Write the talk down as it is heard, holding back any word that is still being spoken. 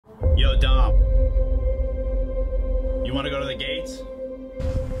Yo, Dom. You want to go to the gates?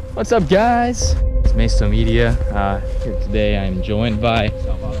 What's up, guys? It's Maisto Media. Here today I'm joined by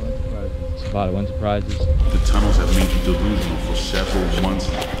Salvador Enterprises. The tunnels have made you delusional for several months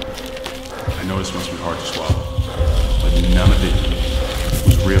now. I know this must be hard to swallow, but none of it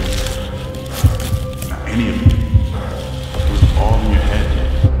was real. Not any of it. It was all in your head.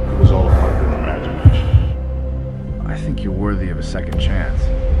 It was all a part of your imagination. I think you're worthy of a second chance.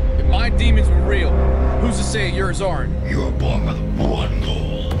 If my demons were real, who's to say yours aren't? You were born with one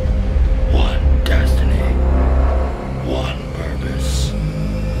goal, one destiny, one purpose.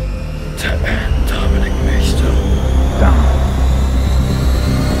 To end Domenic Maisto. Dom.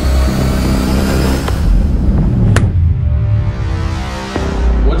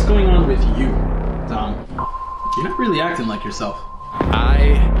 What's going on with you, Dom? You're not really acting like yourself.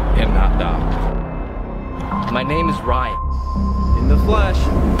 I am not Dom. My name is Ryan. In the flesh.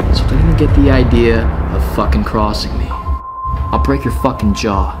 So don't even get the idea of fucking crossing me. I'll break your fucking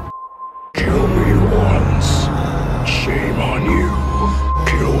jaw. Kill me once, shame on you.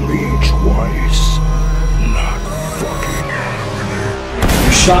 Kill me twice, not fucking happening.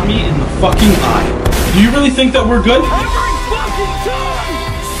 You shot me in the fucking eye. Do you really think that we're good?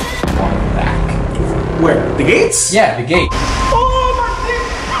 Where? The gates? Yeah, the gate.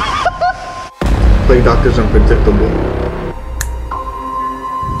 Plague Doctor's unpredictable.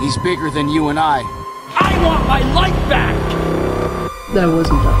 He's bigger than you and I. I want my life back! That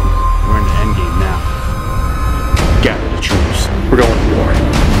wasn't Dom. We're in the Endgame now. Gather the troops. We're going to war.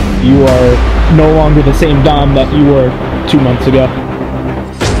 You are no longer the same Dom that you were 2 months ago.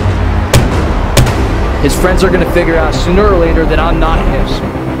 His friends are gonna figure out sooner or later that I'm not his.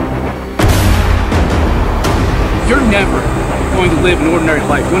 You're never going to live an ordinary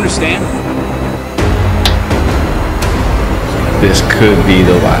life, you understand? This could be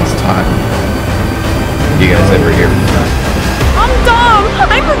the last time you guys ever hear from me. I'm Dom!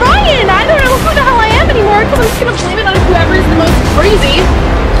 I'm Ryan! I don't know who the hell I am anymore because I'm just gonna blame it on whoever is the most crazy.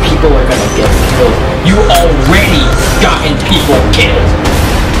 People are gonna get killed. You already gotten people killed.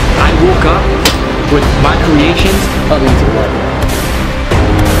 I woke up with my creations coming to life.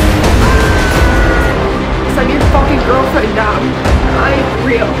 So I'm your fucking girlfriend, Dom. I'm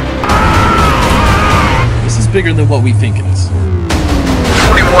real. This is bigger than what we think it is.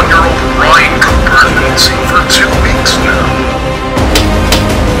 21-year-old Ryan confirmed missing for 2 weeks now.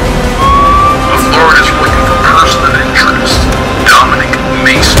 Authorities are looking for person of interest, Domenic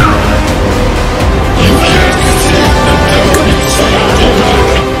Maisto.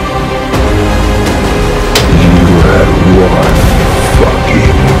 You had one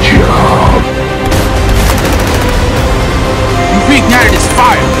fucking job. You reignited his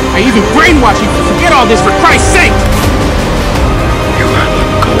fire. I even brainwashed you to forget all this for Christ's sake! You had the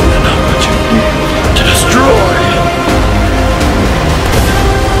golden opportunity to destroy.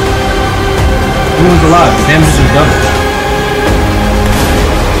 Everyone's alive. The damage is done.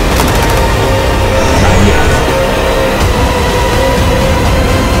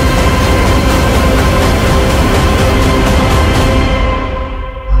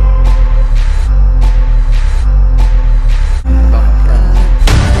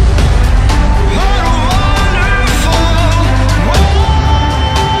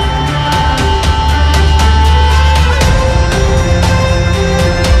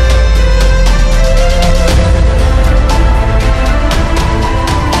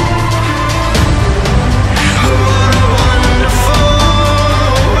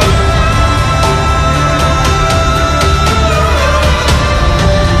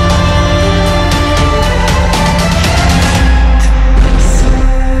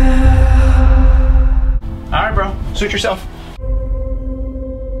 Alright, bro. Suit yourself.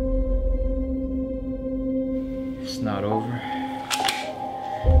 It's not over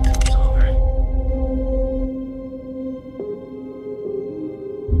till